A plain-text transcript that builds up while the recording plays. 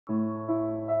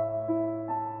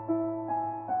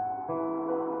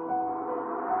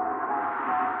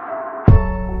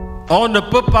On ne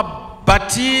peut pas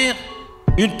bâtir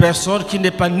une personne qui n'est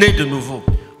pas née de nouveau.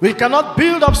 We cannot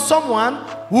build up someone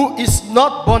who is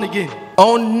not born again.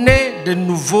 On est de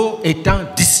nouveau étant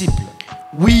disciple.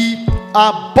 We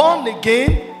are born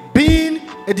again being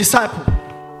a disciple.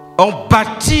 On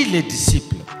bâtit les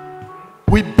disciples.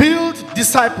 We build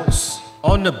disciples.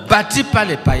 On ne bâtit pas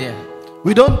les païens.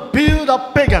 We don't build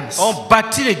up pagans. On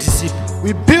bâtit les disciples.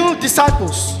 We build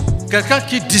disciples. Quelqu'un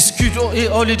qui discute,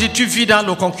 on lui dit tu vis dans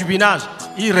le concubinage.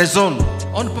 Il raisonne.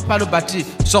 On ne peut pas le bâtir.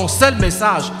 Son seul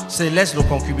message, c'est laisse le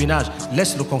concubinage.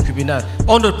 Laisse le concubinage.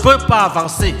 On ne peut pas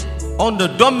avancer. On ne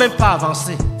doit même pas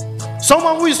avancer.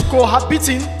 Someone who is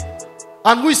cohabiting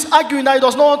and who is arguing that he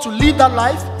does not want to live that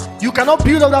life, you cannot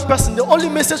build up that person. The only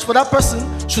message for that person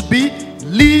should be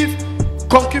leave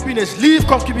concubinage. Leave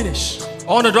concubinage.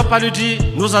 On ne doit pas lui dire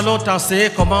nous allons t'enseigner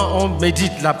comment on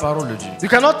médite la parole de Dieu. You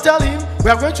cannot tell him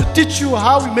we are going to teach you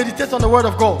how we meditate on the word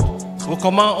of God. Ou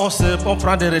comment on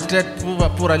prend des retraites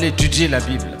pour aller étudier la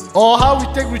Bible. Or how we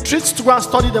take retreats to go and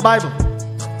study the Bible.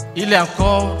 Il est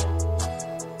encore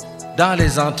dans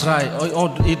les entrailles,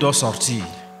 il doit sortir.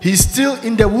 He is still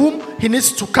in the womb, he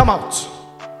needs to come out.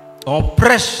 On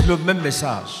prêche le même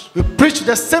message. We preach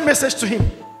the same message to him.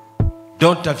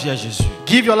 Donne ta vie à Jésus.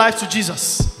 Give your life to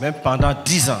Jesus. Même pendant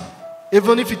 10 ans.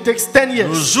 Even if it takes 10 years.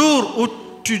 Le jour où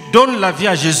tu donnes la vie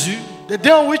à Jésus, the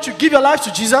day on which you give your life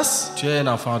to Jesus, tu es un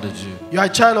enfant de Dieu. You are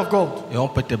a child of God. Et on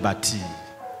peut te bâtir.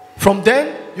 From then,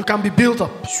 you can be built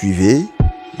up. Suivez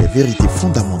les vérités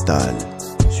fondamentales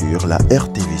sur la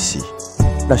RTVC,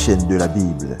 la chaîne de la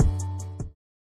Bible.